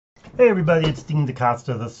Hey everybody, it's Dean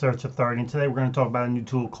DaCosta, the Search Authority, and today we're going to talk about a new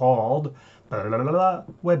tool called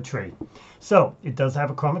Webbtree. So, it does have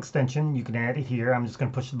a Chrome extension. You can add it here. I'm just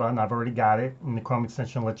going to push the button. I've already got it, and the Chrome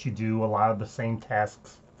extension lets you do a lot of the same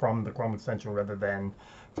tasks from the Chrome extension rather than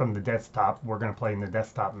from the desktop. We're going to play in the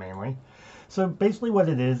desktop mainly. So basically what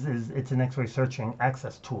it is it's an X-ray searching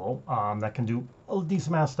access tool that can do a decent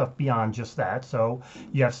amount of stuff beyond just that. So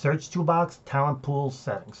you have search toolbox, talent pool,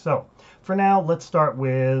 settings. So for now, let's start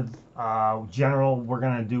with general. We're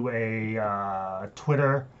going to do a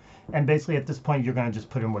Twitter. And basically at this point, you're going to just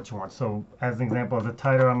put in what you want. So as an example of the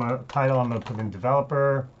title, I'm going to put in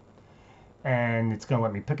developer. And it's going to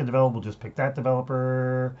let me pick a developer. We'll just pick that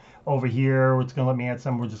developer. Over here, it's going to let me add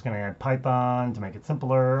some. We're just going to add Python to make it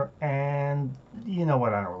simpler. And you know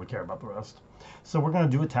what? I don't really care about the rest. So we're going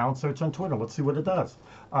to do a talent search on Twitter. Let's see what it does.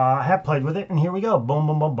 I have played with it, and here we go. Boom,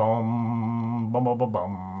 boom, boom, boom, boom, boom, boom,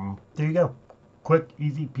 boom. There you go. Quick,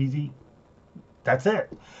 easy peasy. That's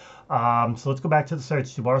it. So let's go back to the search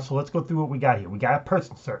toolbar. So let's go through what we got here. We got a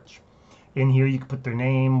person search. In here, you can put their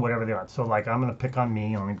name, whatever they want. So, like, I'm going to pick on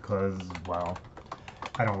me only because, well,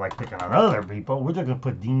 I don't like picking on other people. We're just going to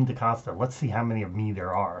put Dean DaCosta. Let's see how many of me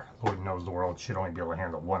there are. Lord knows the world should only be able to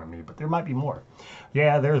handle one of me, but there might be more.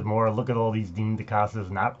 Yeah, there's more. Look at all these Dean DaCostas,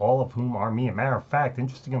 not all of whom are me. As a matter of fact,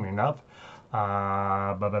 interestingly enough,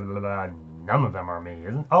 none of them are me,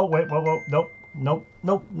 isn't? Oh, wait, whoa, nope,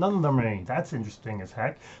 none of them are me. That's interesting as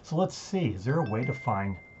heck. So let's see. Is there a way to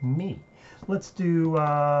find me? Let's do,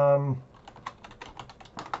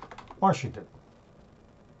 Washington.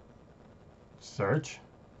 Search.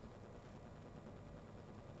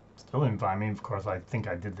 Still didn't find me. Of course, I think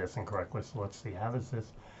I did this incorrectly. So let's see.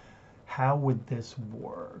 How would this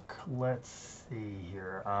work? Let's see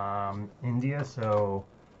here. India. So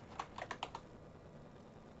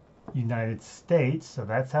United States. So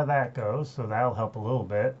that's how that goes. So that'll help a little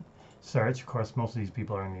bit. Search. Of course, most of these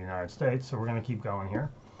people are in the United States. So we're going to keep going here.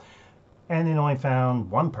 And it only found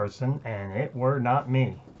one person, and it were not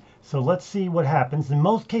me. So let's see what happens. In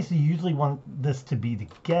most cases, you usually want this to be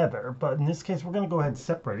together, but in this case, we're going to go ahead and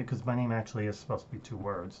separate it because my name actually is supposed to be two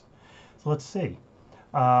words. So let's see.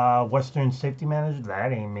 Western Safety Manager,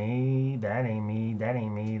 that ain't me, that ain't me, that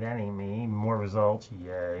ain't me, that ain't me. More results,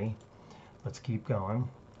 yay. Let's keep going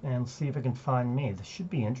and see if I can find me. This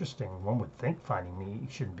should be interesting. One would think finding me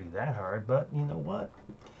shouldn't be that hard, but you know what?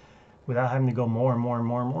 Without having to go more and more and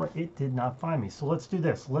more and more, it did not find me. So let's do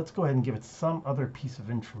this. Let's go ahead and give it some other piece of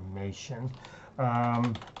information. I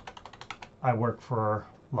work for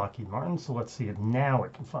Lockheed Martin, so let's see if now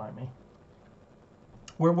it can find me.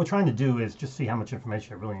 What we're trying to do is just see how much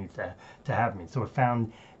information it really needs to have me. So it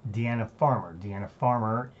found Deanna Farmer. Deanna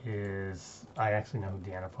Farmer is, I actually know who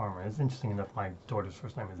Deanna Farmer is. Interesting enough, my daughter's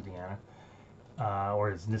first name is Deanna. Or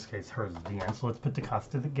in this case, hers is Deanna. So let's put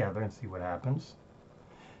DaCosta together and see what happens.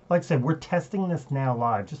 Like I said, we're testing this now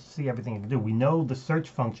live just to see everything it can do. We know the search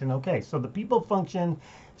function. Okay, so the people function,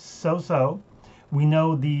 so-so. We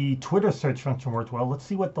know the Twitter search function worked well. Let's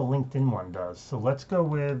see what the LinkedIn one does. So let's go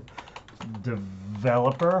with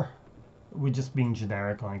developer. We're just being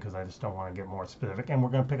generic only because I just don't want to get more specific. And we're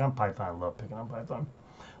going to pick on Python. I love picking on Python.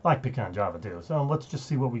 I like picking on Java too. So let's just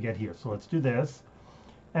see what we get here. So let's do this.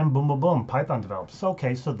 And boom, boom, boom, Python develops.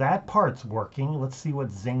 Okay, so that part's working. Let's see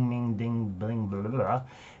what zing, ming, ding, bling, blah, blah, blah.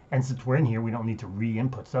 And since we're in here, we don't need to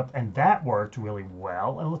re-input stuff. And that worked really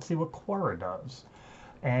well. And let's see what Quora does.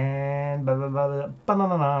 And blah, blah, blah, blah, blah,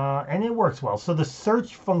 blah, blah, and it works well. So the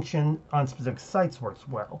search function on specific sites works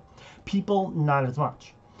well. People, not as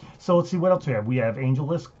much. So let's see what else we have. We have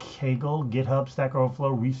AngelList, Kaggle, GitHub, Stack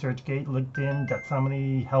Overflow, ResearchGate, LinkedIn,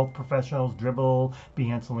 Doximity, Health Professionals, Dribbble,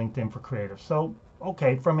 Behance, and LinkedIn for Creative. So,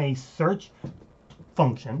 okay, from a search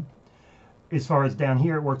function, as far as down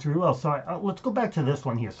here, it works really well. So let's go back to this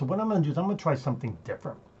one here. So what I'm going to do is I'm going to try something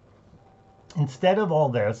different. Instead of all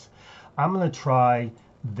this, I'm going to try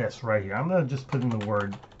this right here. I'm going to just put in the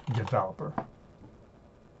word developer.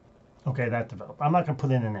 Okay, that developer. I'm not going to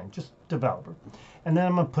put in a name, just developer. And then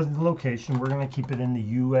I'm going to put in the location. We're going to keep it in the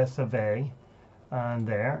US of A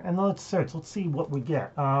there. And let's search. Let's see what we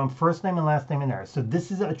get. First name and last name in there. So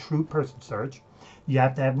this is a true person search. You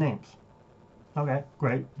have to have names. Okay,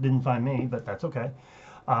 great. Didn't find me, but that's okay.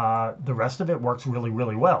 The rest of it works really,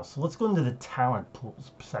 really well. So let's go into the talent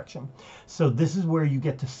pools section. So this is where you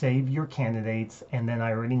get to save your candidates. And then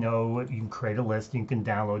I already know you can create a list. You can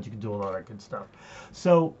download. You can do all that good stuff.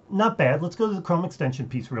 So not bad. Let's go to the Chrome extension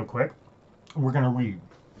piece real quick. We're going to read.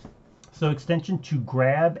 So extension to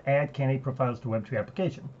grab, add candidate profiles to Webbtree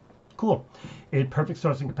application. Cool. A perfect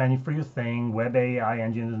sourcing companion for your thing, web AI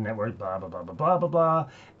engines, network, blah, blah, blah, blah, blah, blah, blah.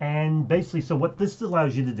 And basically, so what this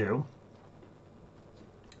allows you to do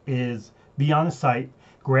is be on a site,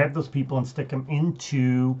 grab those people and stick them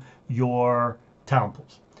into your talent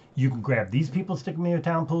pools. You can grab these people, stick them in your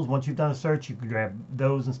talent pools. Once you've done a search, you can grab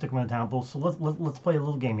those and stick them in the talent pools. So let's play a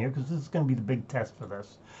little game here, because this is going to be the big test for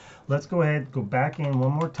this. Let's go ahead, go back in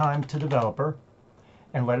one more time to developer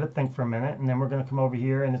and let it think for a minute, and then we're going to come over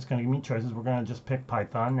here and it's going to give me choices. We're going to just pick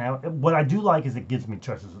Python. Now, what I do like is it gives me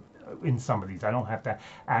choices in some of these. I don't have to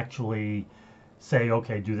actually say,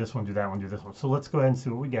 okay, do this one, do that one, do this one. So let's go ahead and see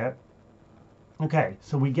what we get. Okay,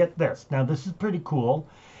 so we get this. Now this is pretty cool.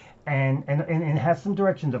 And it has some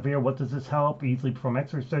directions up here. What does this help? Easily perform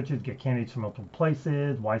X-ray searches, get candidates from multiple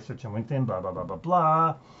places, why search on LinkedIn, blah, blah, blah, blah,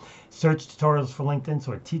 blah. Search tutorials for LinkedIn,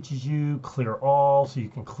 so it teaches you. Clear all, so you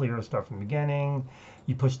can clear, start from the beginning.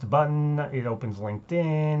 You push the button, it opens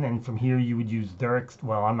LinkedIn, and from here you would use their,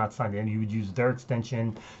 well, I'm not signed in, you would use their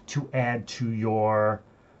extension to add to your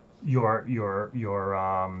little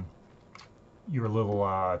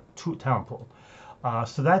talent pool.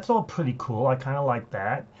 So that's all pretty cool. I kind of like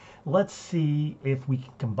that. Let's see if we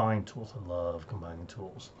can combine tools. I love combining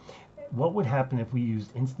tools. What would happen if we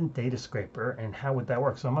used Instant Data Scraper, and how would that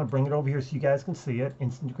work? So I'm going to bring it over here so you guys can see it.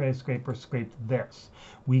 Instant Data Scraper scraped this.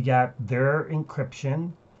 We got their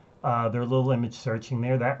encryption, their little image searching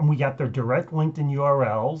there, and we got their direct LinkedIn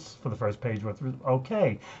URLs for the first page.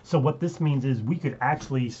 Okay, so what this means is we could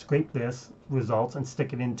actually scrape this results and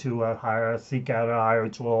stick it into a seek out a hire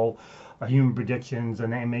tool, a human predictions,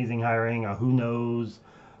 an amazing hiring, a who knows,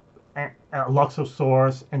 a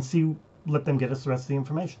Luxosaurus, and let them get us the rest of the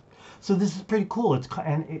information. So this is pretty cool. It's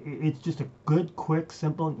just a good, quick,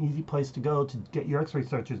 simple, and easy place to go to get your X-ray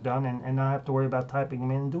searches done and not have to worry about typing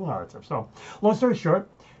them in and doing all that stuff. So, long story short,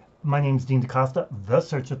 my name is Dean DaCosta, the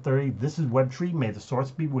Search Authority. This is Webbtree. May the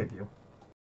source be with you.